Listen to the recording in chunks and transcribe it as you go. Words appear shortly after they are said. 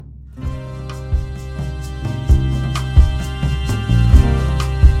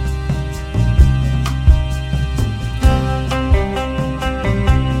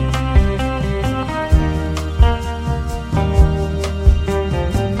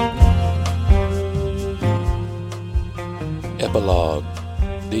Epilogue.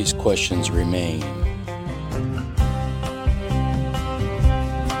 These questions remain.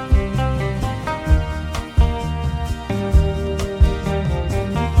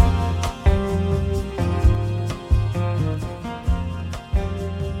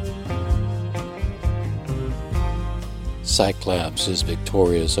 Cyclops is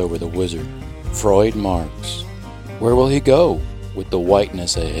victorious over the wizard. Freud marks. Where will he go with the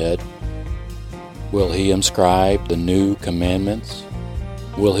whiteness ahead? Will he inscribe the new commandments?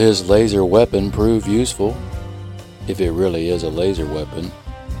 Will his laser weapon prove useful, if it really is a laser weapon?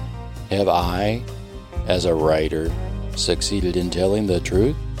 Have I, as a writer, succeeded in telling the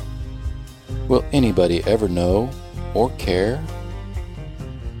truth? Will anybody ever know or care?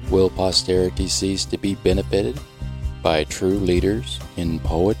 Will posterity cease to be benefited by true leaders in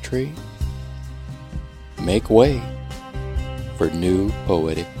poetry? Make way for new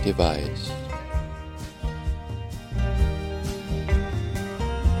poetic device.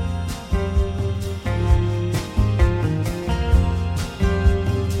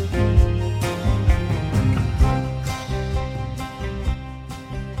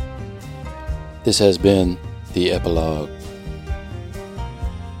 This has been the Epilogue.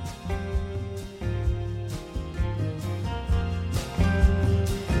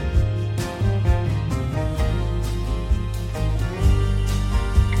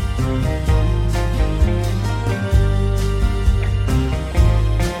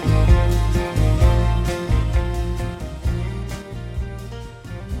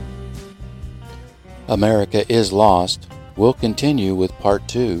 America is Lost will continue with Part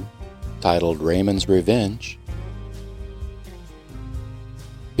 2, titled Raymond's Revenge.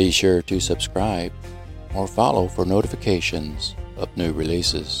 Be sure to subscribe or follow for notifications of new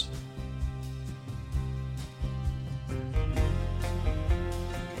releases.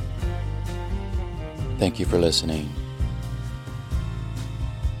 Thank you for listening.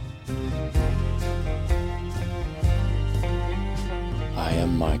 I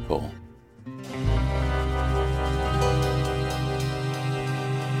am Michael.